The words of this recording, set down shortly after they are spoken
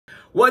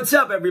What's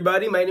up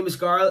everybody? My name is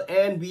Carl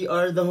and we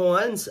are the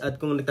Juans. At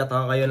kung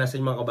nagtataka kayo nasa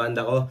yung mga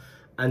kabanda ko,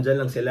 andyan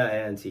lang sila.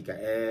 Ayan, si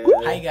Kael.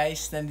 Hi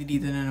guys,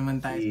 nandito na naman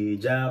tayo. Si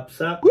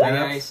Japsak. Hi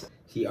guys.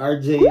 Si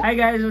RJ. Hi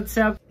guys, what's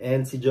up?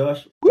 And si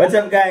Josh. What's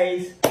up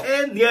guys?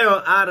 And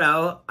ngayong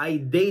araw ay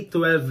day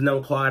 12 ng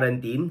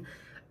quarantine.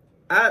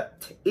 At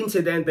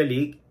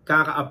incidentally,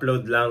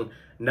 kaka-upload lang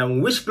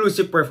ng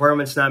Wishclusive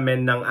performance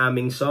namin ng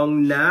aming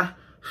song na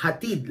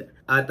Hatid.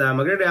 At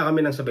magre-rea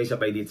kami ng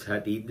sabay-sabay dito sa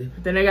Hatid.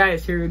 Ito na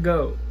guys, here we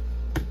go.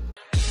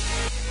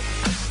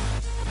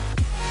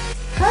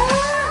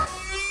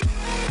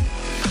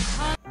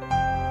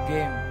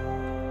 Game.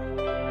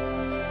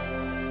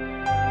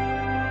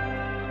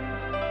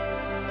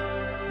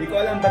 Di ko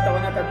alam ba't ako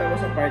natatawa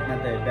sa part na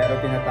to pero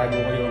tinatago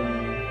ko yung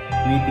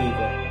witty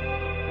ko.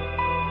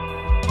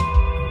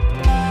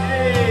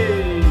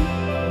 Hey!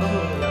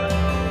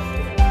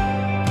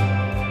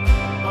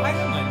 Okay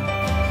naman.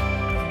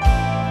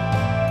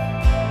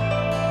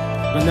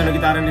 Ganda na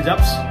gitara ni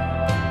Japs.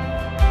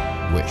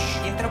 Wish.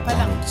 Intro pa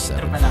lang.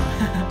 Intro pa lang.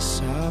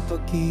 Sa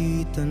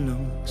pagitan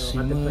ng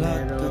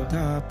simula at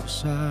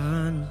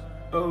katapusan,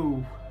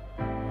 Oh.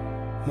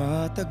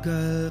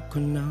 matagal ko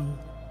nang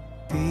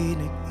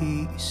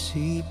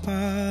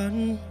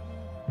pinag-iisipan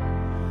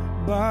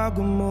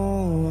bago mo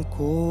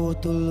ako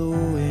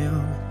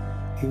tuluyang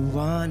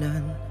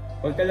iwanan.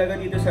 Pag talaga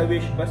dito sa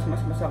Wish Bus,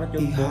 mas masakit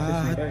yung boses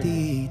nito eh.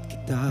 Ihatid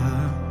kita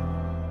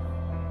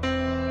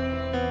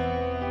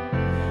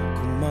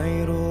kung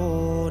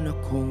mayroon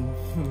akong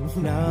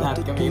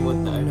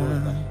natutunan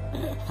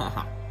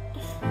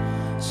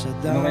sa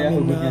kaya dami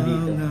hugot niya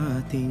dito? ng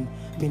ating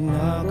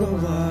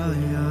pinagawa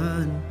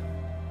yan.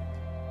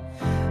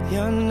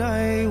 Yan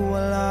ay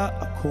wala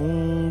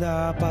akong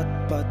dapat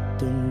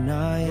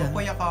patunayan.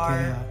 Kuya Car.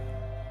 Kaya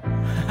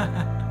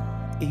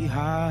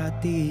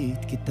ihatid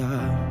kita.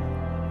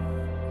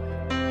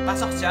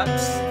 Pasok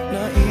Japs.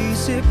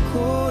 Naisip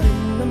ko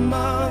rin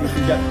naman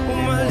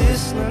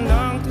umalis na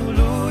ng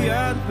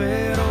tuluyan,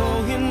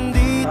 pero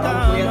hindi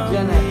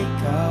tamang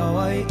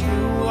ikaw ay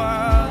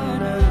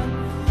iwanan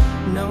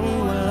nang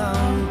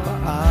walang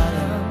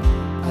paalam.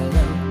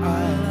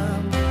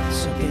 Alam-alam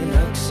sa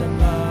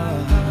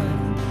pinagsamahan,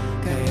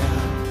 kaya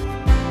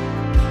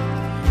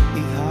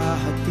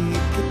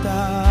ihahatid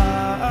kita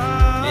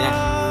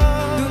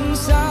dun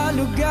sa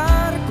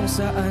lugar kung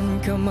saan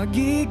ka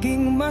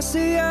magiging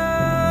masaya.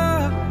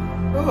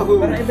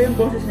 Parang iba yung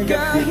boses ni Jack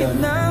Kahit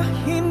dito. na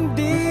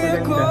hindi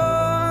ako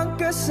ang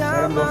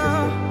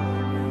kasama,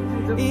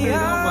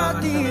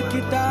 ihatid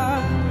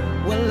kita.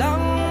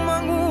 Walang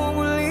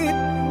mangungulit,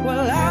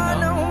 wala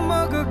nang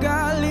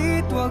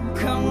magagalit. Huwag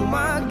kang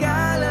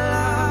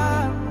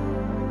mag-alala,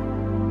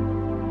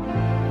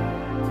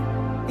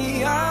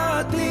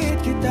 ihatid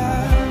kita.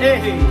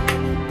 Hey!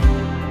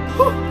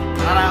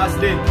 Nakarakas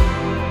din.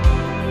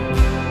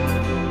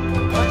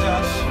 Oh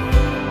Josh.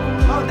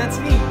 Oh, that's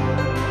me.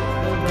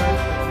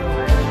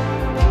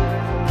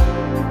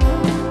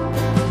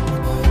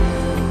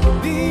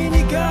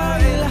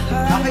 Binigay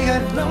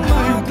lahat ng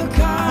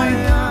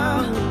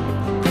makakaya.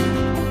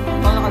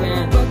 Paano ka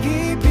ganyan?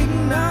 Pag-ibig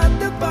na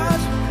dapat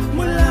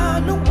mula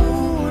nung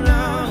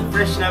una.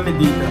 Fresh namin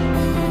dito.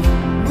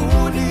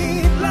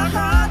 Ngunit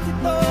lahat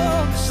ito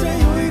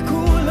sa'yo'y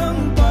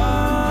kulang pa.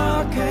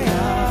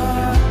 Kaya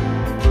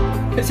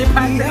Si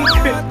Patrick.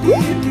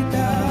 ihatid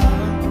kita.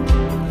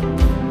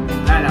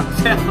 Alam,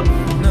 sir.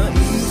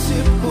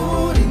 Naisip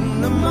ko rin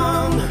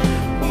namang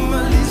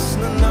umalis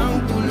na ng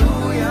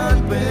tuluyan,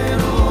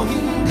 pero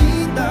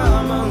hindi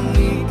tamang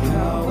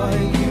ikaw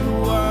ay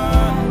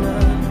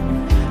iwanan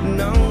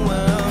nang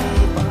walang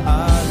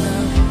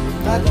paalam.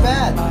 Not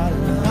bad.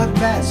 Not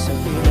bad. Sa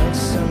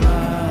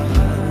pinagsamahan,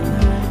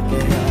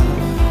 kaya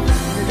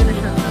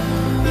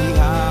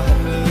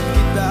ihahatid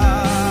kita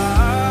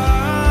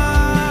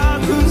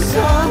dun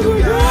sa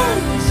lugar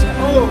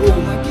saan ka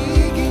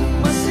magiging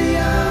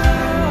masaya.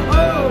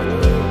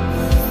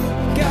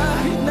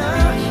 Kahit na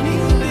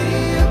hindi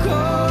ako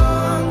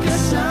ang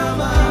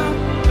kasama,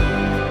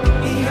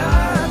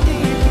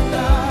 ihatid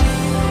kita.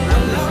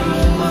 Alam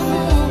mo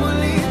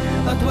mahuhulit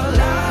at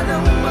wala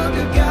nang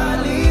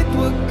magagalit.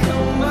 Huwag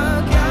kang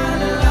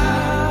mag-alala,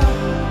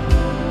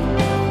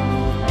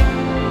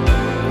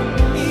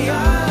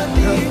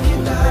 ihatid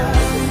kita.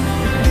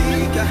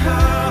 Di ka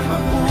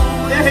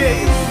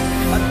hahabulin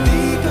at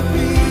di ka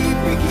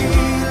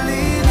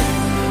pipigilin.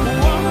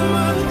 Huwag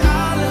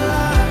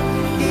mag-alala,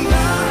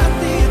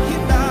 ihatid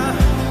kita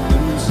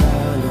dun sa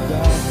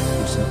lugar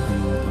kung saan ka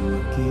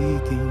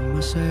magiging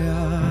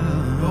masaya.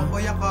 Go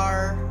Kuya Car.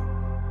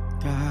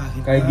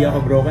 Kahit di ako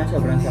broken,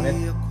 sobrang sakit.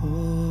 Hindi ako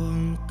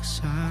ang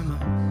kasama,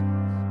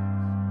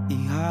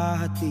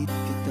 ihahatid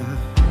kita.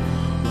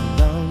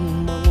 Walang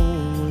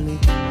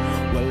mangungulit,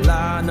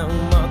 wala nang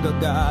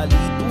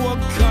magagalit.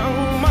 Huwag kang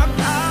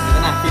mag-alala, Ito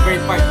na,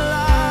 favorite part.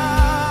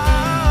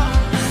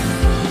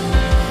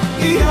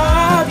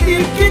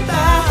 ihatid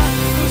kita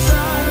kung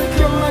saan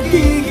ka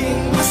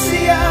magiging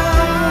masaya.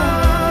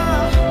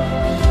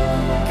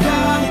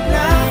 Kahit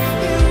na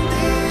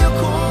hindi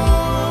ako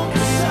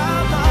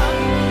kasama,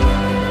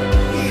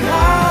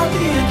 ihatid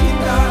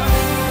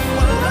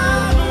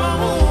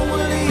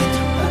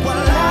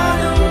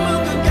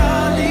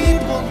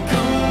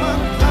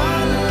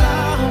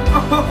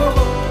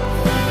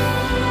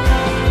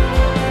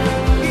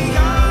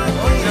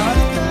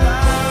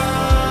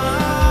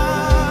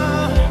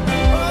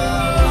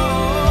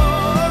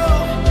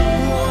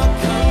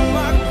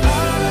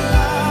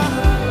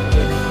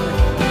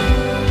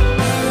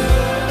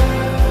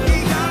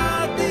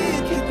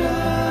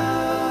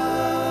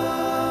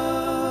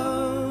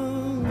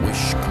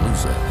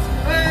Wishclusive.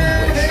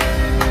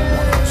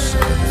 Wish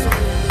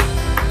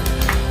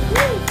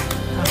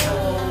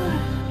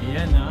 107.5.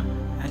 Ayan, no?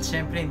 At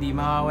syempre, hindi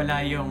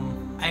mawawala yung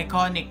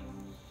iconic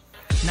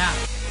na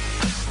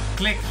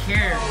click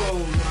here.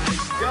 Oh my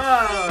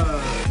God!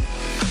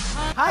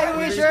 Hi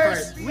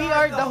Wishers! We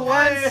are the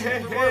Juans!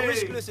 Hey, For more hey.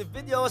 Wishclusive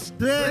videos,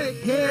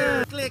 click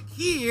here! Click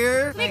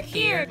here! Click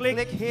here!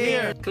 Click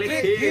here!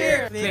 Click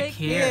here! Click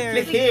here!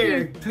 Click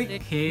here!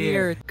 Click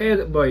here!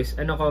 Kayo boys,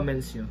 ano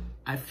comments nyo?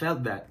 I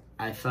felt that.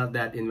 I felt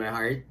that in my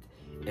heart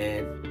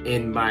and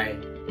in my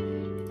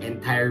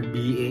entire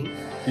being.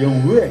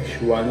 Yung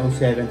Wish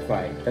 107.5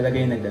 talaga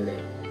yung nagdala.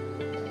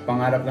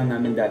 Pangarap lang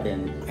namin dati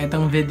yan.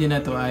 Itong video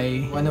na to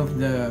ay one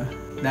of the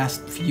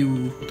last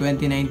few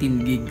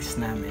 2019 gigs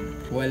namin.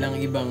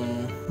 Walang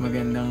ibang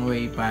magandang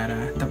way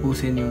para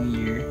tapusin yung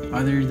year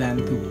other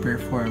than to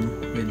perform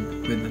with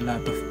a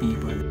lot of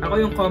people.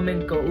 Ako yung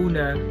comment ko,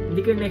 una, hindi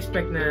ko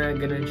na-expect na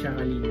ganun siya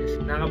kalinis.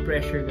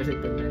 Naka-pressure kasi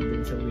pag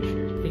nandun sa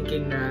Wisher.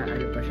 Thinking na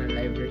ano pa siya,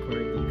 live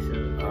recording. So,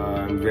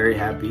 I'm very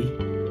happy.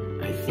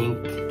 I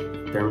think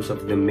in terms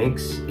of the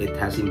mix, it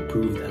has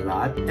improved a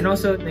lot. and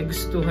also,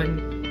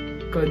 nagustuhan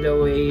ko the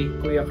way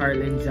Kuya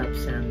Carl and Zap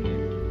sang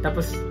yun.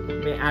 Tapos,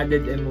 may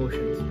added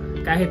emotions pa.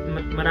 Kahit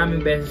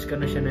maraming beses ko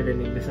na siya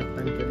narinig,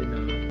 nasaktan ko din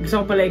ako.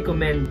 Gusto ko pala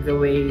i-commend the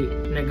way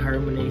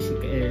nag-harmonize si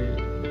Kael.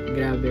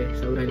 Grabe,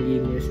 sobrang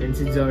linis. And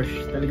si Josh,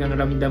 talagang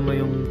ramdam mo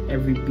yung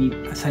every beat.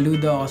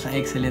 Saludo ako sa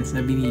excellence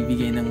na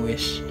binibigay ng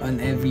Wish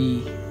on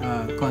every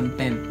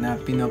content na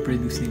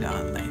pinoproduce nila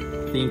online.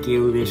 Thank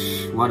you,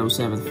 Wish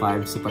 107.5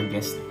 sa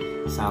pag-guest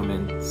sa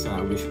amin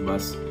sa Wish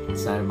Bus.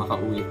 Sana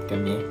makaulit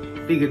kami.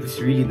 I think it was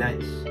really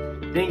nice.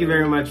 Thank you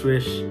very much,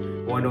 Wish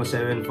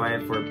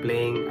 107.5, for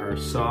playing our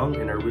song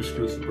and our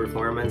Wishclusive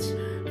performance,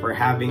 for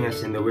having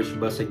us in the Wish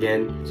Bus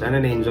again. Sana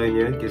na-enjoy nyo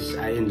yun because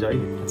I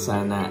enjoyed it. At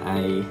sana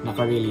ay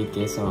nakarelate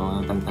kayo sa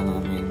mga kanta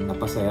namin.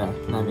 Napasaya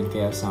namin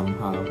kayo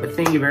somehow. But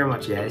thank you very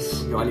much, guys.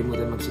 Huwag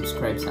kalimutan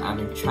mag-subscribe sa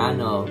aming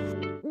channel.